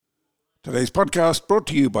Today's podcast brought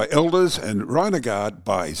to you by Elders and Rhinogard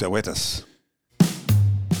by Zoetis.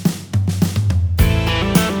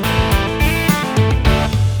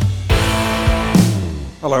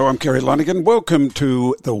 Hello, I'm Kerry Lonergan. Welcome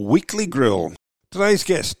to the Weekly Grill. Today's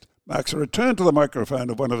guest marks a return to the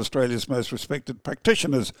microphone of one of Australia's most respected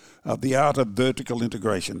practitioners of the art of vertical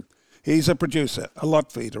integration. He's a producer, a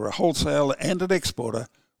lot feeder, a wholesaler and an exporter.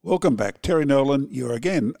 Welcome back, Terry Nolan. You're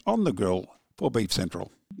again on the grill for Beef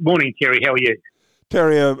Central. Morning, Kerry. How are you?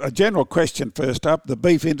 Terry, a general question first up. The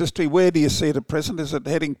beef industry, where do you see it at present? Is it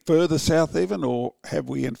heading further south even, or have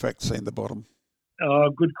we in fact seen the bottom?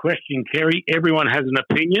 Good question, Kerry. Everyone has an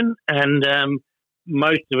opinion, and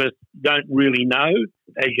most of us don't really know.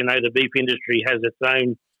 As you know, the beef industry has its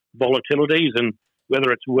own volatilities, and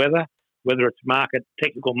whether it's weather, whether it's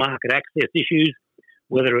technical market access issues,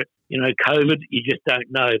 whether it's, COVID, you just don't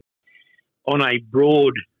know. On a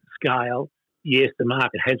broad scale, yes, the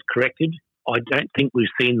market has corrected. I don't think we've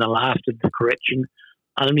seen the last of the correction,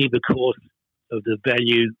 only because of the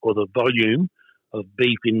value or the volume of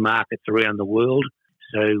beef in markets around the world.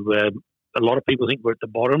 So a lot of people think we're at the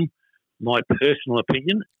bottom. My personal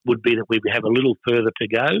opinion would be that we have a little further to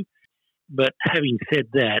go. But having said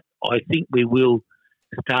that, I think we will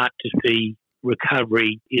start to see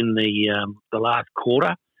recovery in the last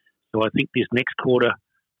quarter. So I think this next quarter,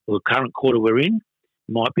 or the current quarter we're in,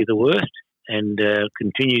 might be the worst, and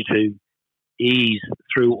continue to ease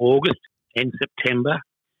through August and September.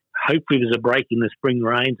 Hopefully there's a break in the spring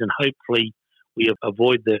rains, and hopefully we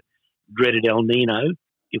avoid the dreaded El Nino.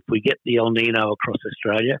 If we get the El Nino across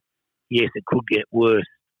Australia, yes, it could get worse.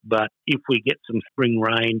 But if we get some spring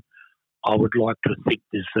rain, I would like to think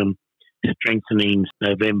there's some strengthening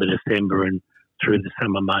November, December and through the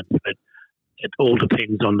summer months. But it all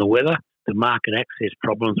depends on the weather. The market access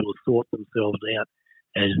problems will sort themselves out,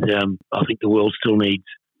 as I think the world still needs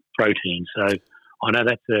protein. So I know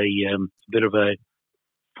that's a bit of a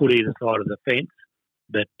foot either side of the fence,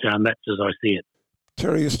 but that's as I see it.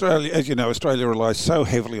 Terry, Australia, as you know, Australia relies so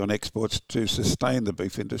heavily on exports to sustain the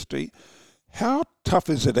beef industry. How tough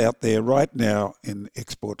is it out there right now in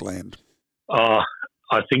export land? I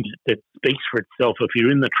think that speaks for itself. If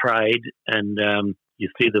you're in the trade and you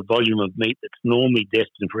see the volume of meat that's normally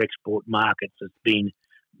destined for export markets that's been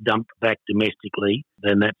dumped back domestically,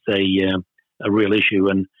 then that's a real issue.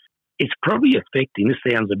 And it's probably affecting, this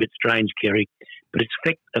sounds a bit strange, Kerry, but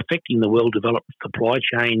it's affecting the well-developed supply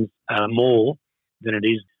chains more than it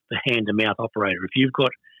is the hand-to-mouth operator. If you've got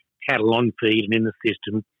cattle on feed and in the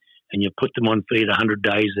system, and you put them on feed 100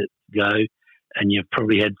 days ago, and you've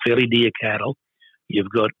probably had fairly dear cattle, you've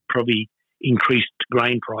got probably increased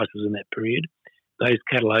grain prices in that period, those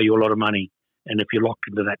cattle owe you a lot of money. And if you're locked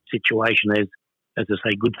into that situation, as I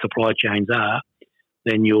say, good supply chains are,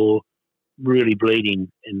 then you're really bleeding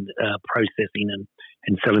and processing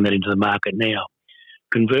and selling that into the market now.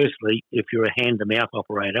 Conversely, if you're a hand-to-mouth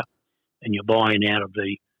operator and you're buying out of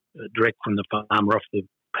the direct from the farmer off the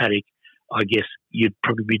paddock, I guess you'd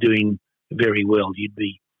probably be doing very well.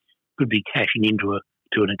 Could be cashing into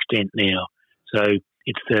to an extent now. So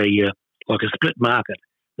it's like a split market.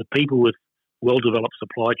 The people with well-developed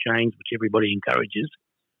supply chains, which everybody encourages,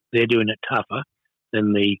 they're doing it tougher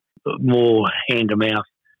than the more hand-to-mouth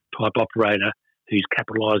type operator who's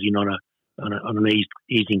capitalising on an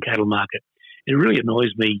easing cattle market. It really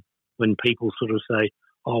annoys me when people sort of say,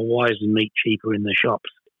 "Oh, why is the meat cheaper in the shops?"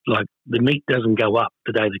 Like, the meat doesn't go up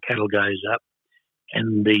the day the cattle goes up,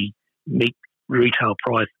 and the meat retail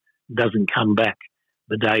price doesn't come back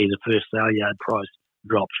the day the first sale yard price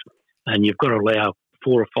drops. And you've got to allow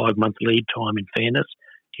 4 or 5 month lead time, in fairness,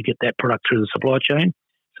 to get that product through the supply chain.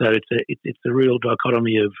 So it's a real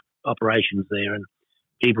dichotomy of operations there, and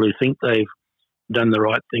people who think they've done the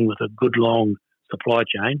right thing with a good long supply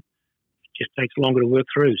chain, it just takes longer to work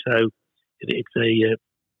through. So the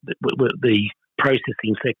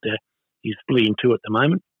processing sector is split in two at the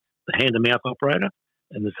moment: the hand-to-mouth operator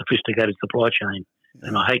and the sophisticated supply chain.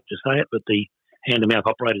 And I hate to say it, but the hand-to-mouth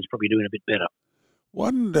operator is probably doing a bit better.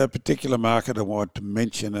 One particular market I want to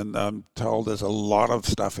mention, and I'm told there's a lot of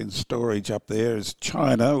stuff in storage up there, is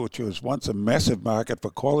China, which was once a massive market for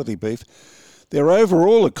quality beef. Their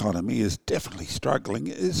overall economy is definitely struggling.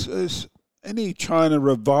 Is any China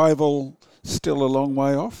revival still a long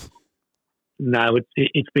way off? No,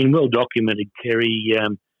 it's been well documented, Kerry.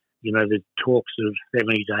 There's talks of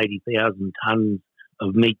 70 to 80,000 tonnes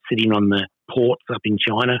of meat sitting on the ports up in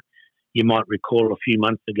China. You might recall a few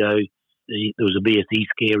months ago there was a BSE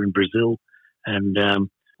scare in Brazil, and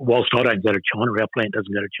whilst I don't go to China, our plant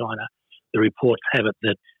doesn't go to China, the reports have it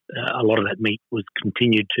that a lot of that meat was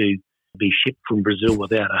continued to be shipped from Brazil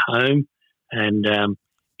without a home, and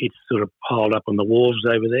it's sort of piled up on the wharves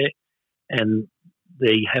over there, and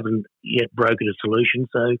they haven't yet brokered a solution.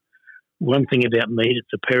 So one thing about meat,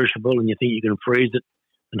 it's a perishable, and you think you can freeze it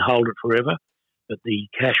and hold it forever, but the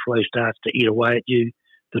cash flow starts to eat away at you.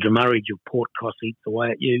 The demurrage of port costs eats away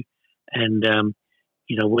at you, and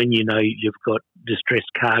when you've got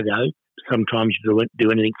distressed cargo, sometimes you don't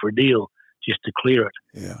do anything for a deal just to clear it.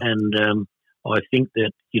 Yeah. And I think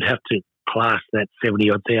that you'd have to class that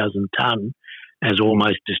 70-odd thousand tonne as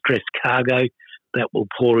almost distressed cargo that will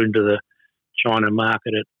pour into the China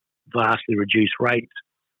market at vastly reduced rates.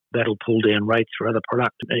 That'll pull down rates for other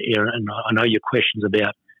products. And I know your questions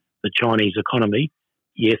about the Chinese economy.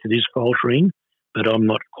 Yes, it is faltering, but I'm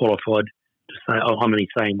not qualified to say, I'm only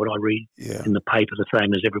saying what I read in the paper the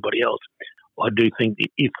same as everybody else. I do think that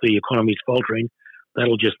if the economy is faltering,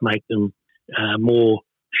 that'll just make them more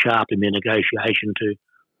sharp in their negotiation to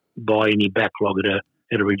buy any backlog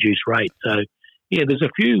at a reduced rate. So, there's a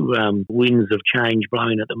few winds of change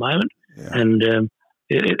blowing at the moment, and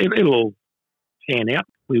it'll all pan out.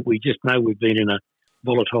 We just know we've been in a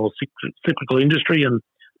volatile cyclical industry and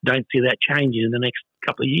don't see that changing in the next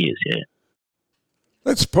couple of years,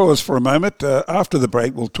 Let's pause for a moment. After the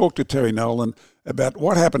break, we'll talk to Terry Nolan about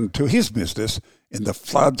what happened to his business in the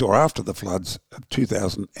floods or after the floods of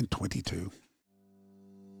 2022.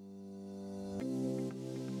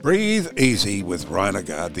 Breathe easy with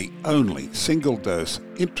Rhinogard, the only single-dose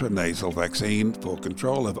intranasal vaccine for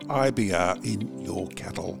control of IBR in your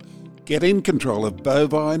cattle. Get in control of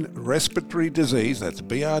bovine respiratory disease, that's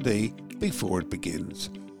BRD, before it begins.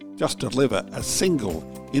 Just deliver a single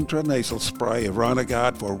intranasal spray of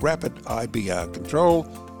Rhinogard for rapid IBR control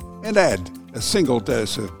and add a single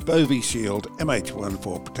dose of Bovishield MH1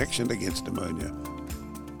 for protection against pneumonia.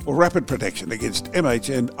 For rapid protection against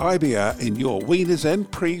MH and IBR in your weaners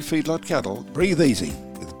and pre-feedlot cattle, breathe easy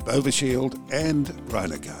with Bovishield and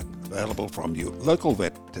Rhinogard. Available from your local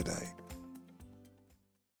vet today.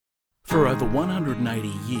 For over 180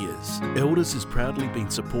 years, Elders has proudly been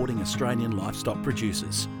supporting Australian livestock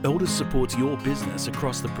producers. Elders supports your business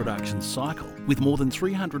across the production cycle with more than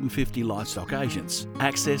 350 livestock agents,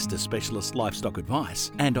 access to specialist livestock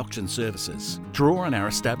advice and auction services. Draw on our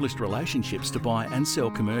established relationships to buy and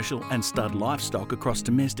sell commercial and stud livestock across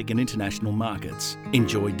domestic and international markets.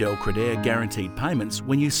 Enjoy Del Credere guaranteed payments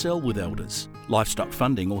when you sell with Elders. Livestock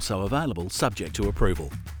funding also available subject to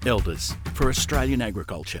approval. Elders, for Australian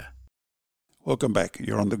agriculture. Welcome back.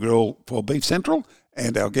 You're on the grill for Beef Central,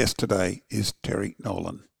 and our guest today is Terry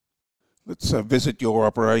Nolan. Let's visit your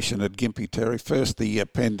operation at Gympie, Terry. First the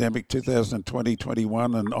pandemic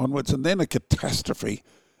 2020-21 and onwards, and then a catastrophe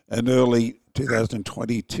in early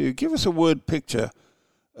 2022. Give us a word picture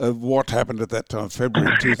of what happened at that time,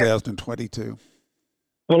 February 2022.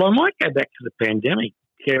 Well, I might go back to the pandemic,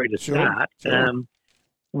 Kerry, to start. Sure.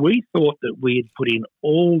 We thought that we had put in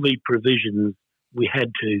all the provisions we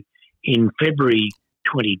had to. In February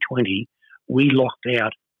 2020, we locked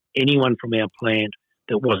out anyone from our plant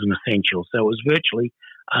that wasn't essential. So it was virtually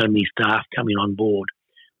only staff coming on board.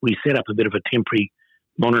 We set up a bit of a temporary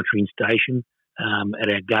monitoring station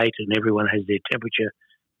at our gate, and everyone has their temperature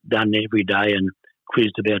done every day and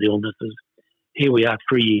quizzed about illnesses. Here we are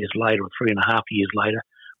 3 years later, or 3.5 years later,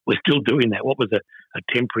 we're still doing that. What was a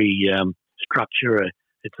temporary structure,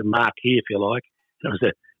 it's a marquee, if you like. It was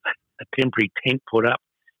a temporary tent put up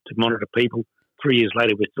to monitor people. 3 years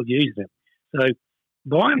later, we're still using it. So,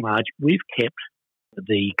 by and large, we've kept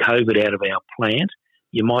the COVID out of our plant.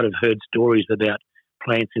 You might have heard stories about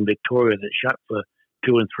plants in Victoria that shut for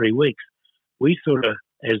 2 and 3 weeks. We sort of,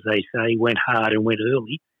 as they say, went hard and went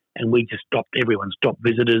early, and we just stopped everyone, stopped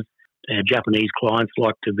visitors. Our Japanese clients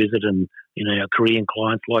like to visit, and our Korean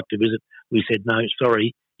clients like to visit. We said, no,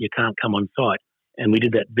 sorry, you can't come on site. And we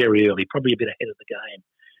did that very early, probably a bit ahead of the game.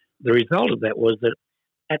 The result of that was that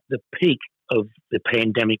at the peak of the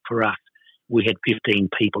pandemic for us, we had 15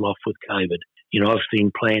 people off with COVID. I've seen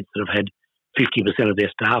plants that have had 50% of their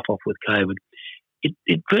staff off with COVID.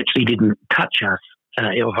 It virtually didn't touch us,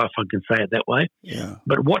 if I can say it that way. Yeah.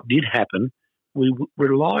 But what did happen, we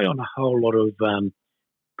rely on a whole lot of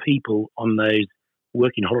people on those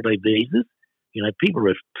working holiday visas. People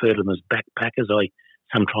refer to them as backpackers. I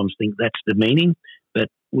sometimes think that's the meaning. But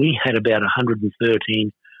we had about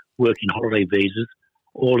 113 working holiday visas,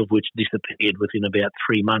 all of which disappeared within about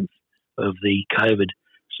 3 months of the COVID.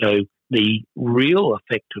 So the real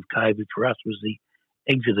effect of COVID for us was the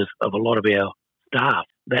exodus of a lot of our staff.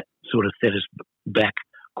 That sort of set us back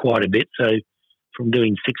quite a bit. So from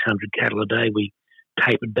doing 600 cattle a day, we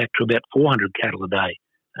tapered back to about 400 cattle a day.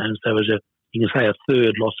 And so as you can say, a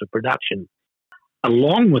third loss of production.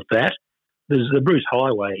 Along with that, there's the Bruce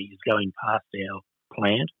Highway is going past our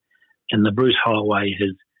plant, and the Bruce Highway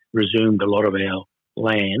has resumed a lot of our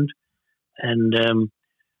land, and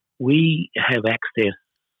we have access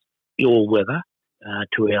all weather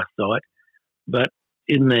to our site, but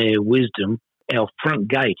in their wisdom, our front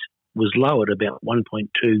gate was lowered about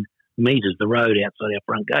 1.2 metres, the road outside our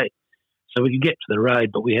front gate. So we could get to the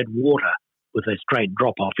road, but we had water with a straight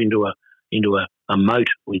drop-off into a moat,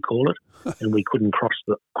 we call it, and we couldn't cross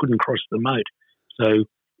the moat. So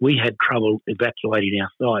we had trouble evacuating our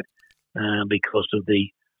site because of the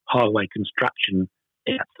highway construction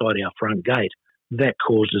outside our front gate. That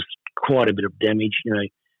caused us quite a bit of damage.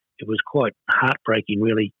 It was quite heartbreaking,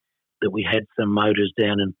 really, that we had some motors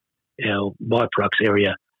down in our byproducts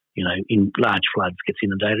area, in large floods, gets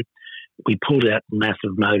inundated. We pulled out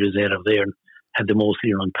massive motors out of there and had them all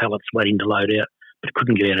sitting on pallets waiting to load out, but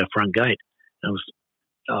couldn't get out our front gate. And it was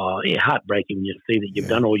heartbreaking when you see that you've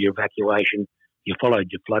done all your evacuation, you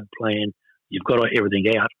followed your flood plan, you've got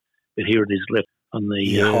everything out, but here it is left on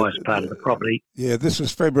the highest part of the property. Yeah, this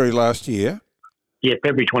was February last year. Yeah,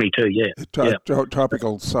 February 22,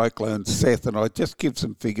 Tropical cyclone Seth, and I just give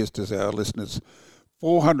some figures to our listeners.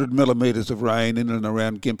 400 millimetres of rain in and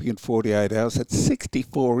around Gympie in 48 hours. That's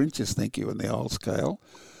 64 inches, thank you, in the whole scale.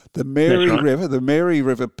 The Mary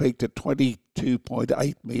River peaked at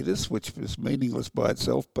 22.8 metres, which was meaningless by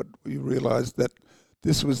itself, but we realised that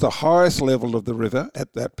this was the highest level of the river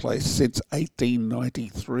at that place since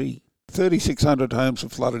 1893. 3,600 homes were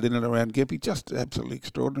flooded in and around Gympie. Just absolutely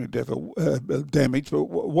extraordinary damage. But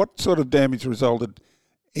what sort of damage resulted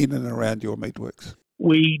in and around your meatworks?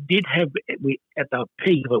 We did have, at the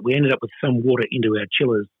peak of it, we ended up with some water into our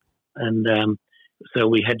chillers. And so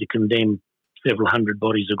we had to condemn several hundred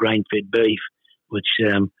bodies of grain-fed beef, which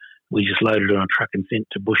we just loaded on a truck and sent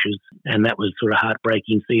to bushes. And that was sort of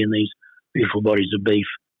heartbreaking, seeing these beautiful bodies of beef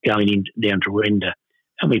going down to render.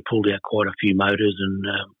 And we pulled out quite a few motors, and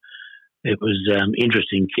it was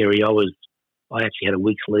interesting, Kerry. I actually had a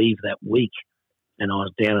week's leave that week, and I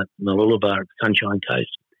was down at Mooloolaba at Sunshine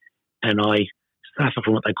Coast, and I suffer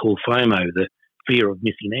from what they call FOMO, the fear of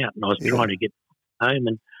missing out. And I was trying to get home,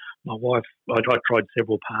 and my wife, I tried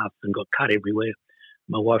several paths and got cut everywhere.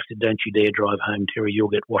 My wife said, "Don't you dare drive home, Terry. You'll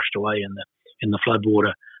get washed away in the flood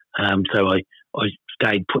water." So I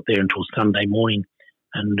stayed put there until Sunday morning,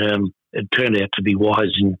 and it turned out to be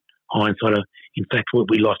wise in hindsight. In fact,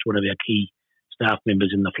 we lost one of our key staff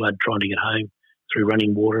members in the flood trying to get home through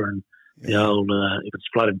running water, and the old "if it's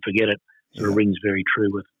flooded, forget it" sort of rings very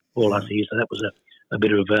true with all us here. So that was a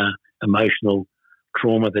bit of emotional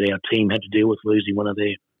trauma that our team had to deal with, losing one of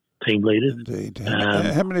their team leaders. Indeed.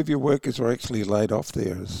 How many of your workers were actually laid off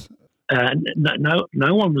there?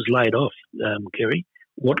 No one was laid off, Kerry.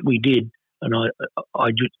 What we did, and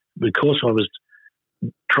I just, because I was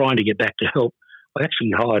trying to get back to help, I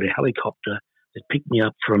actually hired a helicopter that picked me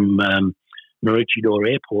up from Maroochydore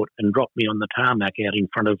Airport and dropped me on the tarmac out in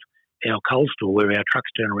front of our coal store where our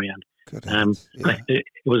trucks turn around. It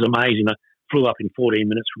was amazing. I flew up in 14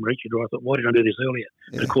 minutes from Maroochydore. I thought, why didn't I do this earlier?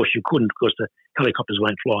 But of course you couldn't, because the helicopters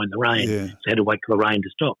won't fly in the rain. So I had to wait for the rain to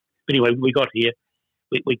stop. But anyway, we got here.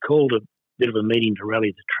 We called a bit of a meeting to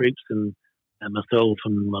rally the troops, and myself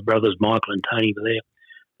and my brothers Michael and Tony were there.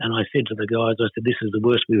 And I said to the guys, this is the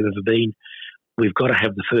worst we've ever been. We've got to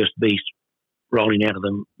have the first beast rolling out of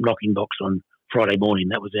the knocking box on Friday morning.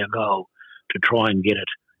 That was our goal, to try and get it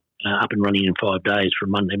up and running in 5 days,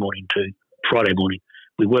 from Monday morning to Friday morning.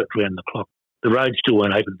 We worked around the clock. The roads still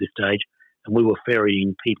weren't open at this stage, and we were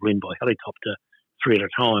ferrying people in by helicopter 3 at a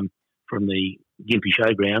time from the Gympie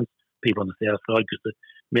showgrounds, people on the south side, because the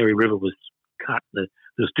Mary River was cut. There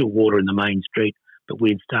was still water in the main street, but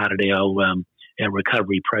we'd started our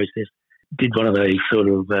recovery process. Did one of those sort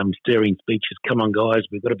of stirring speeches, "Come on, guys,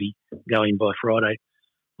 we've got to be going by Friday."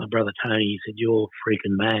 My brother Tony, he said, "You're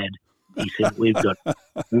freaking mad." He said, "We've got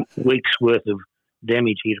weeks' worth of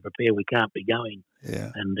damage here to prepare. We can't be going."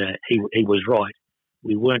 And he was right.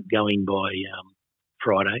 We weren't going by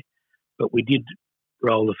Friday, but we did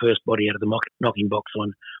roll the first body out of the knocking box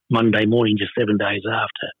on Monday morning, just 7 days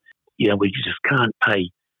after. We just can't pay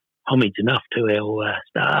homage enough to our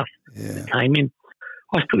staff that came in.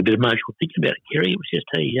 I was still a bit emotional thinking about it, Kerry. It was just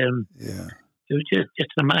it was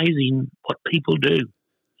just amazing what people do.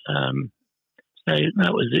 So it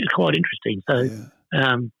was quite interesting. So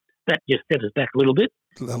that just set us back a little bit.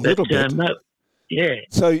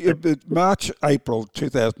 So March, April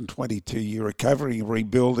 2022, you're recovering,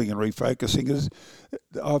 rebuilding and refocusing.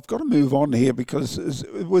 I've got to move on here, because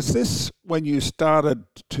was this when you started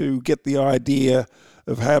to get the idea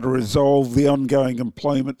of how to resolve the ongoing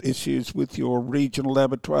employment issues with your regional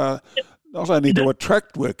abattoir, not only to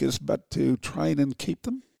attract workers but to train and keep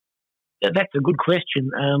them? That's a good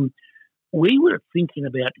question. We were thinking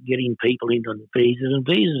about getting people in on visas, and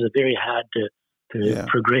visas are very hard to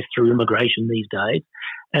progress through immigration these days.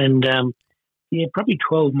 And, probably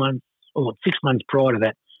 12 months or 6 months prior to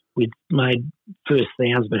that, we'd made first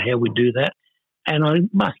sounds about how we'd do that. And I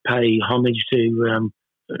must pay homage to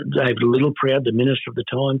David Littleproud, the minister of the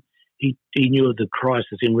time. He knew of the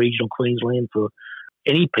crisis in regional Queensland for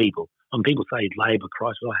any people. And people say labour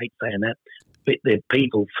crisis. I hate saying that. But they're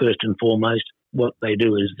people first and foremost. What they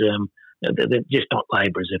do is they're just not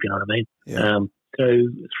labourers, if you know what I mean. Yeah. So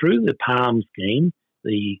through the PALM scheme,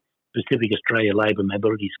 the Pacific Australia Labour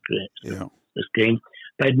Mobility scheme,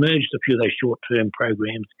 they'd merged a few of those short-term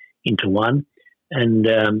programs into one, and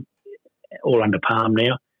all under PALM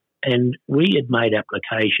now. And we had made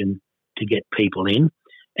application to get people in,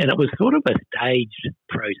 and it was sort of a staged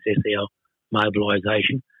process, our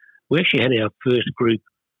mobilisation. We actually had our first group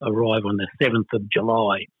arrive on the 7th of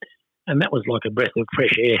July, and that was like a breath of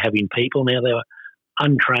fresh air having people. Now, they were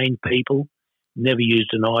untrained people, never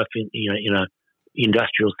used a knife in a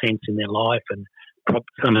industrial sense in their life, and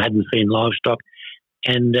some hadn't seen livestock.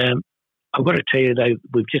 And I've got to tell you, though,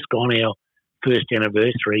 we've just gone our first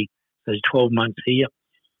anniversary, so 12 months here.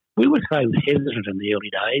 We were so hesitant in the early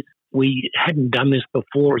days. We hadn't done this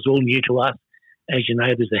before. It was all new to us. As you know,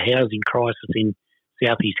 there's a housing crisis in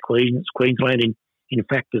southeast Queensland. In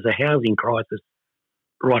fact, there's a housing crisis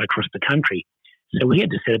right across the country. So we had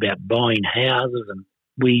to set about buying houses, and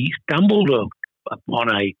we stumbled upon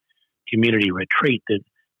a community retreat, the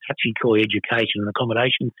Touchy-Coy Education and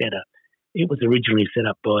Accommodation Centre. It was originally set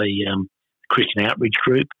up by Christian Outreach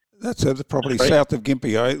Group. That's probably south of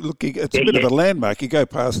Gympie. It's a bit of a landmark. You go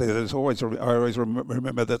past there. I always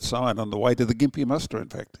remember that sign on the way to the Gympie muster. In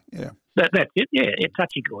fact, that's it. Yeah, it's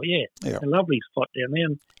Touchy-Coy. Yeah, a lovely spot down there.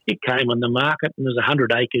 And it came on the market, and there's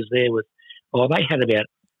 100 acres there they had about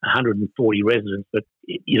 140 residents, but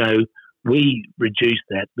we reduced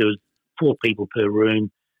that. There was 4 people per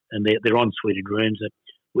room, and they're en-suited rooms. That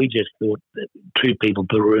we just thought that 2 people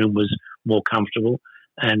per room was more comfortable,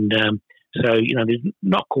 and so there's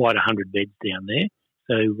not quite 100 beds down there.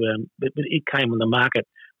 So, but it came on the market.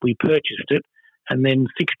 We purchased it, and then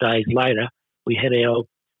 6 days later, we had our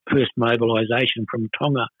first mobilisation from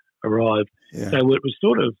Tonga arrive. Yeah. So it was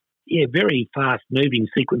sort of very fast-moving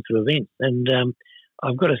sequence of events. And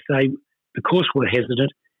I've got to say, because we're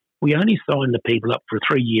hesitant, we only signed the people up for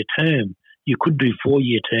a 3-year term. You could do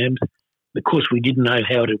 4-year terms. Because we didn't know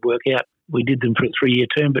how it would work out, we did them for a 3-year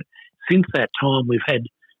term. But since that time, we've had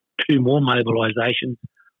 2 more mobilisations,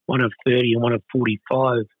 one of 30 and one of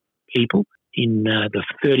 45 people. In the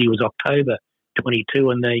 30 was October 22,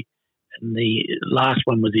 and the last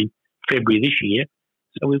one was in February this year.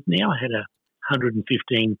 So we've now had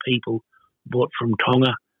 115 people brought from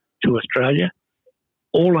Tonga to Australia,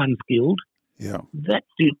 all unskilled. Yeah, that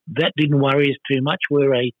didn't worry us too much.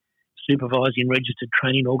 We're a supervising registered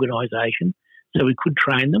training organisation, so we could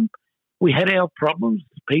train them. We had our problems.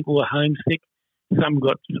 People were homesick. Some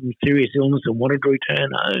got some serious illness and wanted to return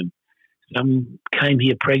home. Some came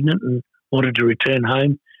here pregnant and wanted to return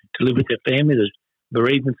home to live with their family. There's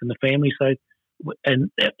bereavements in the family. So,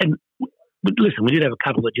 but listen, we did have a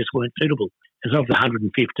couple that just weren't suitable. As of the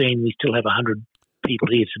 115, we still have 100 people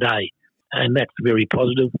here today, and that's very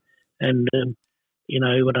positive. And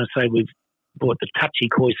when I say we've bought the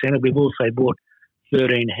Touchy-Coy Centre, we've also bought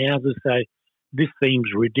 13 houses. So this seems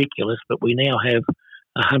ridiculous, but we now have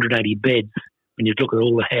 180 beds. When you look at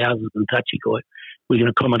all the houses in Touchy-Coy, we can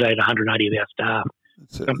accommodate 180 of our staff.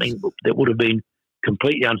 Something that would have been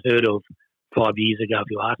completely unheard of 5 years ago if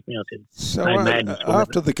you asked me. I said, so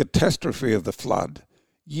after the catastrophe of the flood,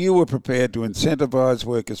 you were prepared to incentivise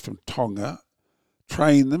workers from Tonga,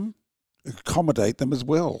 train them, accommodate them as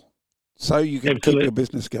well, so you can keep your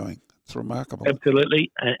business going. It's remarkable.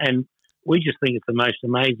 Absolutely. And we just think it's the most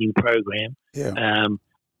amazing program. Yeah.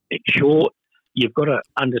 It's short. You've got to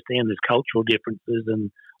understand there's cultural differences and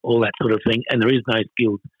all that sort of thing, and there is no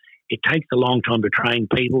skills. It takes a long time to train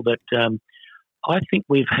people, but I think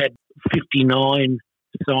we've had 59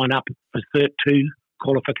 sign up for Cert 2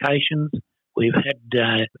 qualifications. We've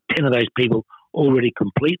had 10 of those people already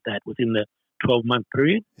complete that within the 12-month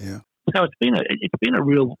period. Yeah. So it's been a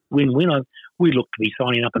real win-win. We look to be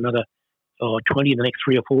signing up another 20 in the next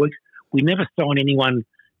 3 or 4 weeks. We never sign anyone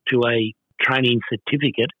to a training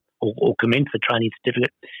certificate or commence a training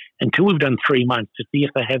certificate until we've done 3 months to see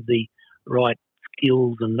if they have the right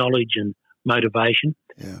skills and knowledge and motivation.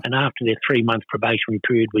 Yeah. And after their 3-month probationary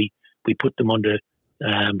period, we put them onto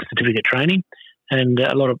certificate training. And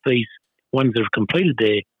a lot of these ones that have completed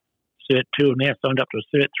their Cert 2 have now signed up to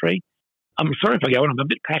a Cert 3. I'm sorry if I go on. I'm a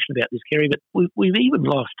bit passionate about this, Kerry, but we've even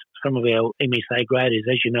lost some of our MSA graders.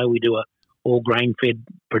 As you know, we do a all grain-fed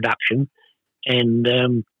production,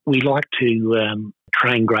 and we like to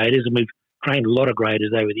train graders, and we've trained a lot of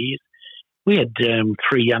graders over the years. We had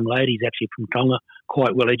 3 young ladies actually from Tonga,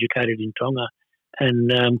 quite well educated in Tonga,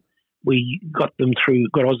 and we got Osmeat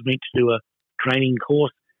to do a training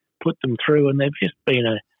course, put them through, and they've just been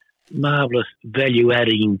a marvellous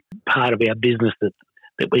value-adding part of our business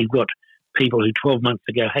that we've got people who 12 months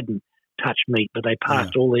ago hadn't touched meat, but they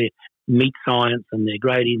passed all their meat science and their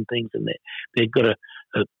grading things, and they've got a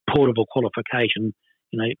portable qualification.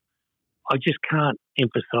 I just can't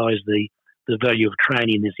emphasise the value of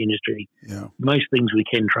training in this industry. Yeah. Most things we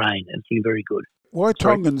can train, and it's been very good. Why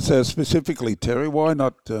Tongans specifically, Terry? Why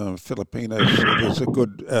not Filipinos? There's a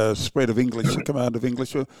good spread of English, a command of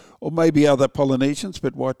English, or maybe other Polynesians,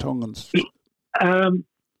 but why Tongans?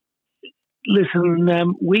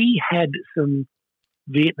 Listen, we had some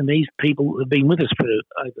Vietnamese people who have been with us for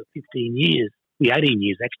over 15 years. 18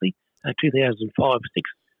 years, actually. 2005,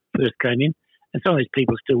 6 first came in, and some of these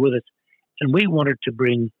people are still with us. And we wanted to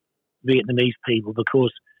bring Vietnamese people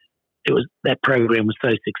because that program was so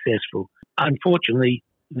successful. Unfortunately,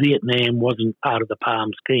 Vietnam wasn't part of the PALM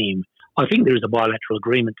scheme. I think there is a bilateral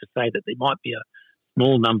agreement to say that there might be a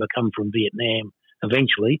small number come from Vietnam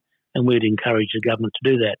eventually, and we'd encourage the government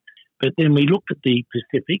to do that. But then we looked at the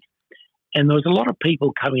Pacific, and there was a lot of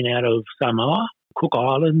people coming out of Samoa, Cook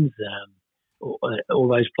Islands, all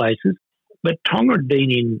those places. But Tonga had been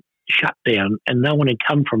in shutdown, and no one had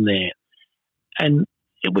come from there. And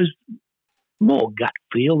it was more gut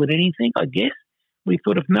feel than anything, I guess. We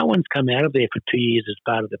thought if no one's come out of there for 2 years as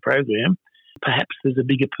part of the program, perhaps there's a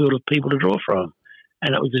bigger pool of people to draw from.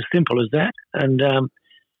 And it was as simple as that. And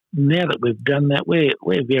now that we've done that,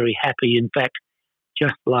 we're very happy. In fact,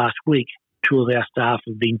 just last week, 2 of our staff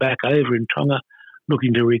have been back over in Tonga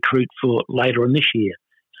looking to recruit for later on this year.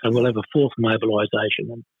 So we'll have a 4th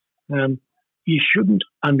mobilisation. And you shouldn't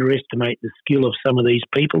underestimate the skill of some of these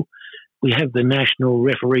people. We have the national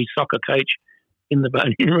referee soccer coach in the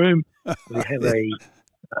boning room. We have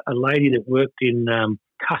a lady that worked in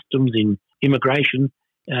customs, in immigration,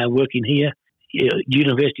 working here,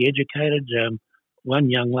 university educated. One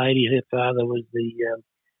young lady, her father was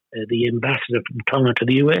the ambassador from Tonga to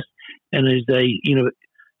the US, and is a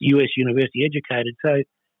US university educated. So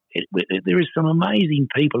there is some amazing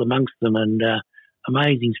people amongst them, and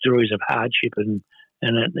amazing stories of hardship, and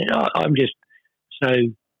I'm just so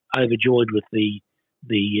overjoyed with the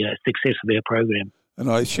success of our program. And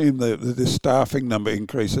I assume that the staffing number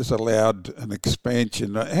increase has allowed an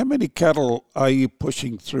expansion. How many cattle are you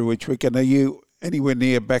pushing through each week, and are you anywhere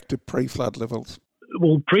near back to pre-flood levels?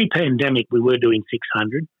 Well, pre-pandemic we were doing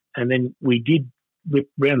 600, and then we did,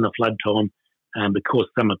 around the flood time, because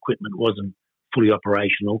some equipment wasn't fully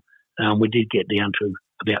operational, we did get down to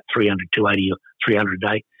about 300, 280 or 300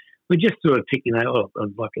 a day. We're just sort of ticking out.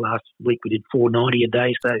 Like last week we did 490 a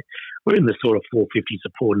day, so we're in the sort of 450s to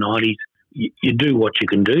 490s. You do what you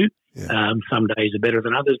can do. Yeah. Some days are better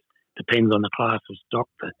than others. Depends on the class of stock,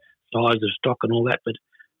 the size of stock and all that. But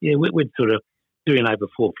yeah, we're sort of doing over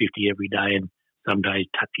 450 every day, and some days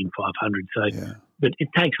touching 500. So, yeah. But it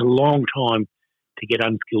takes a long time to get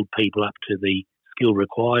unskilled people up to the skill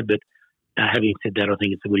required. But having said that, I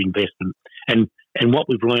think it's a good investment. And what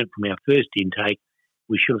we've learned from our first intake,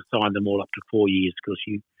 we should have signed them all up to 4 years, because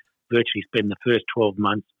you virtually spend the first 12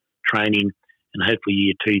 months training, and hopefully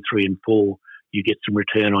year 2, 3 and 4, you get some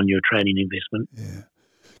return on your training investment. Yeah.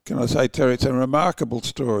 Can I say, Terry, it's a remarkable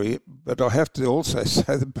story, but I have to also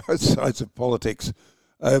say that both sides of politics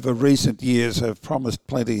over recent years have promised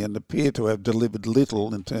plenty and appear to have delivered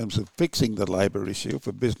little in terms of fixing the labour issue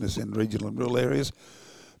for business in regional and rural areas.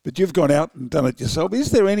 But you've gone out and done it yourself.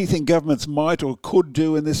 Is there anything governments might or could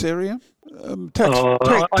do in this area?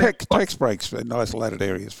 Tax breaks in isolated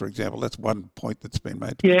areas, for example. That's one point that's been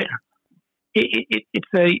made. Yeah,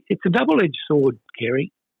 it's a double-edged sword,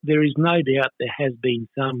 Kerry. There is no doubt there has been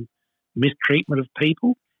some mistreatment of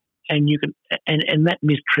people, and that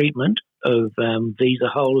mistreatment of visa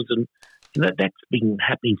holders, and that's been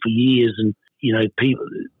happening for years. And people,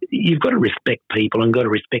 you've got to respect people and got to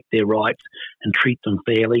respect their rights and treat them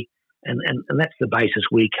fairly. And that's the basis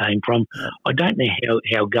we came from. I don't know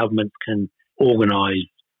how governments can organise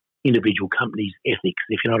individual companies' ethics,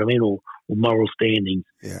 if you know what I mean, or moral standings.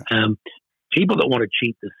 Yeah. People that want to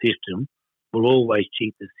cheat the system will always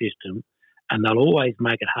cheat the system, and they'll always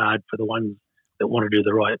make it hard for the ones that want to do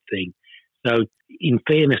the right thing. So, in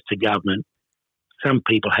fairness to government, some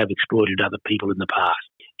people have exploited other people in the past.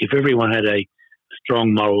 If everyone had a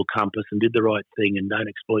strong moral compass and did the right thing and don't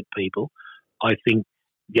exploit people, I think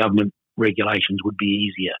government regulations would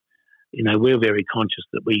be easier. we're very conscious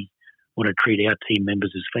that we want to treat our team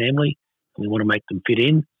members as family. We want to make them fit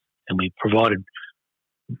in, and we provided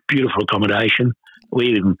beautiful accommodation. We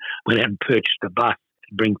even went out and purchased a bus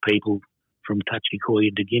to bring people from Touchy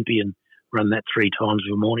into Gympie and run that 3 times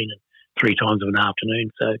of a morning and 3 times of an afternoon.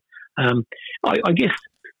 So I guess,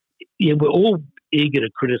 we're all eager to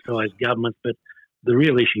criticise governments, but the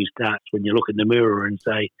real issue starts when you look in the mirror and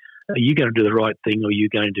say, are you going to do the right thing, or are you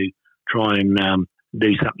going to try and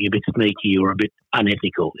do something a bit sneaky or a bit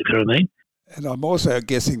unethical, if you know what I mean? And I'm also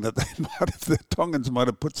guessing that the Tongans might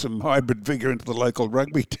have put some hybrid vigour into the local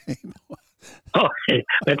rugby team. Oh, yeah,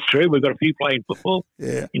 that's true. We've got a few playing football.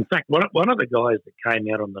 Yeah. In fact, one of the guys that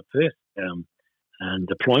came out on the first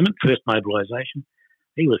deployment, first mobilisation,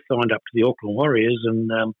 he was signed up to the Auckland Warriors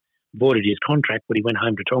and voided his contract when he went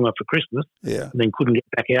home to Tonga for Christmas, and then couldn't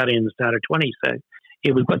get back out in the start of 20. So,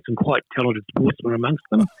 yeah, we've got some quite talented sportsmen amongst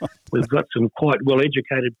them. We've got some quite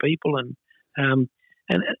well-educated people, and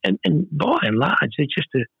by and large, they're just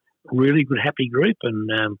a really good, happy group. And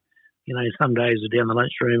some days they're down the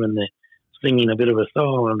lunchroom and they're singing a bit of a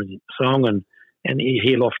song, and you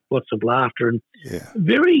hear lots of laughter, and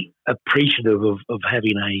very appreciative of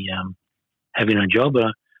having a job.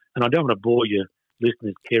 And I don't want to bore your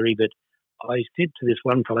listeners, Kerry, but I said to this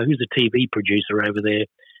one fellow who's a TV producer over there,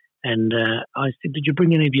 and I said, "Did you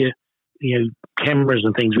bring any of your cameras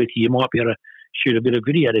and things with you? You might be able to shoot a bit of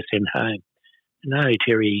video to send home." "No,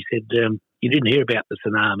 Terry," he said, "you didn't hear about the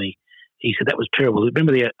tsunami." He said, "That was terrible.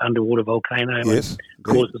 Remember the underwater volcano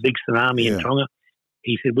caused the big tsunami in Tonga?"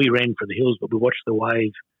 He said, "We ran for the hills, but we watched the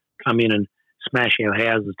wave come in and smash our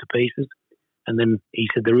houses to pieces." And then he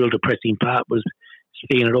said the real depressing part was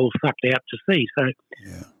seeing it all sucked out to sea. So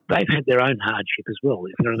they've had their own hardship as well,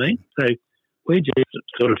 if you know what I mean? So we just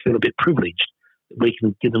sort of feel a bit privileged that we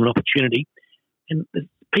can give them an opportunity. And there's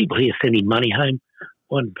people here sending money home.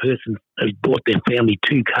 One person who bought their family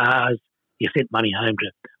 2 cars. He sent money home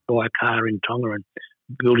to buy a car in Tonga and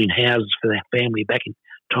building houses for their family back in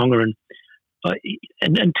Tonga. And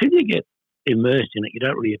until you get immersed in it, you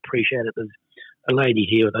don't really appreciate it. There's a lady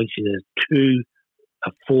here, I think there's 2,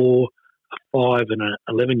 a 4, a 5 and an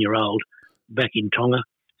 11-year-old back in Tonga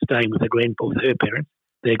staying with their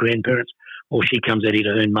grandparents, or she comes out here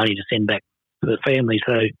to earn money to send back to the family.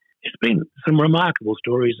 So it's been some remarkable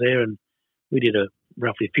stories there, and we did a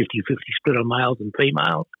roughly 50-50 split on males and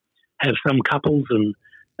females, have some couples, and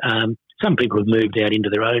some people have moved out into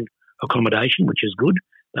their own accommodation, which is good.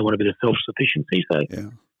 They want a bit of self-sufficiency. So,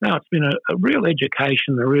 no, it's been a real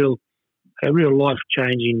education, a real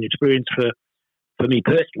life-changing experience for me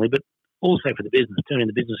personally, but also for the business, turning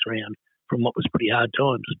the business around from what was pretty hard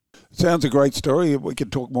times. Sounds a great story. We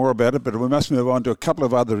could talk more about it, but we must move on to a couple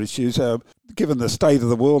of other issues. Given the state of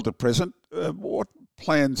the world at present, what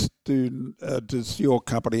plans does your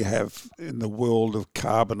company have in the world of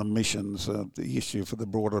carbon emissions, the issue for the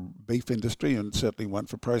broader beef industry, and certainly one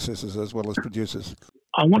for processors as well as producers?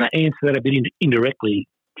 I want to answer that a bit indirectly,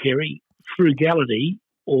 Kerry. Frugality,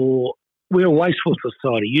 or we're a wasteful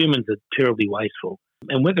society. Humans are terribly wasteful.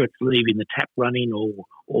 And whether it's leaving the tap running or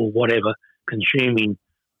whatever, consuming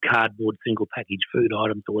cardboard single package food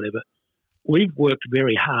items or whatever, we've worked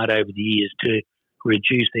very hard over the years to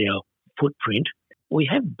reduce our footprint. We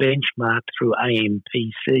have benchmarked through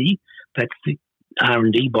AMPC, that's the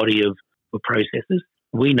R&D body of processors.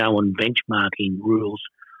 We know on benchmarking rules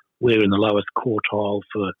we're in the lowest quartile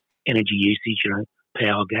for energy usage,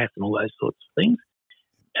 power, gas and all those sorts of things.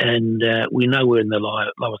 And we know we're in the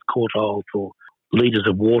lowest quartile for litres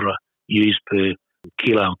of water used per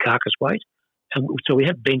kilo of carcass weight. And so we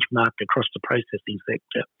have benchmarked across the processing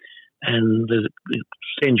sector. And it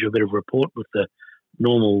sends you a bit of a report with the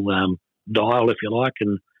normal dial, if you like,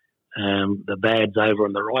 and the bads over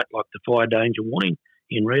on the right, like the fire danger warning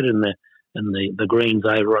in red, and the greens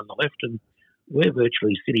over on the left. And we're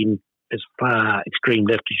virtually sitting as far extreme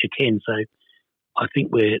left as you can. So I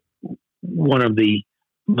think we're one of the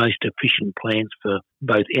most efficient plants for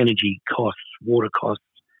both energy costs, water costs,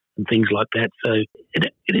 and things like that. So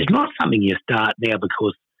it is not something you start now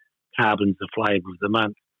because carbon's the flavour of the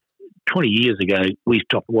month. 20 years ago, we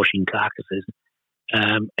stopped washing carcasses.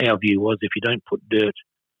 Our view was if you don't put dirt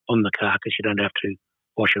on the carcass, you don't have to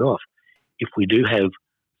wash it off. If we do have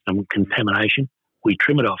some contamination, we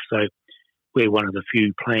trim it off. So we're one of the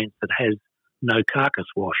few plants that has no carcass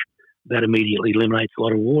wash. That immediately eliminates a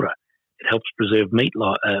lot of water. It helps preserve meat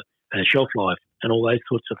shelf life and all those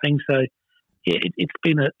sorts of things. So it's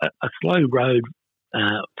been a slow road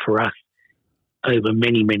for us over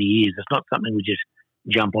many, many years. It's not something we just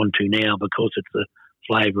jump onto now because it's the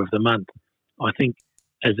flavour of the month. I think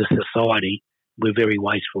as a society, we're very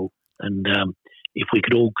wasteful. And if we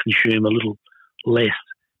could all consume a little less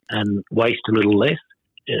and waste a little less,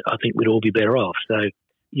 I think we'd all be better off. So,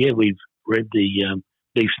 yeah, we've read the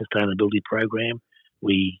Beef Sustainability Program.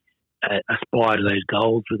 We aspire to those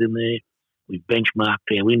goals within there. We've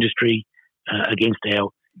benchmarked our industry against our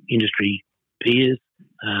industry peers.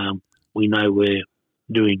 We know we're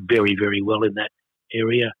doing very, very well in that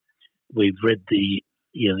area. We've read the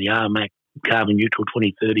RMAC carbon neutral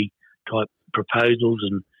 2030 type proposals,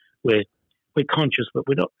 and we're conscious, but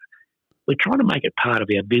we're not. We're trying to make it part of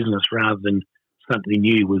our business rather than something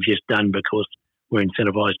new we've just done because we're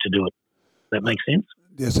incentivised to do it. That makes sense?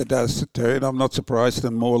 Yes, it does, Terry, and I'm not surprised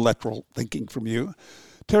in more lateral thinking from you.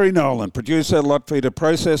 Terry Nolan, producer, lot feeder,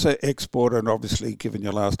 processor, exporter, and obviously, given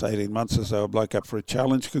your last 18 months or so, a bloke up for a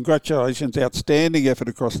challenge. Congratulations, outstanding effort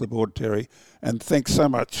across the board, Terry, and thanks so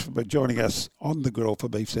much for joining us on the grill for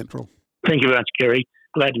Beef Central. Thank you very much, Kerry.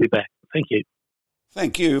 Glad to be back. Thank you.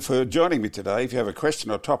 Thank you for joining me today. If you have a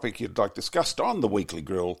question or topic you'd like discussed on The Weekly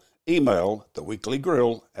Grill, email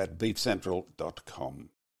theweeklygrill@beefcentral.com.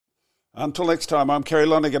 Until next time, I'm Kerry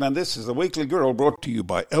Lonergan, and this is The Weekly Grill, brought to you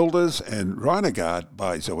by Elders and Rhinogard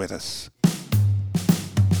by Zoetis.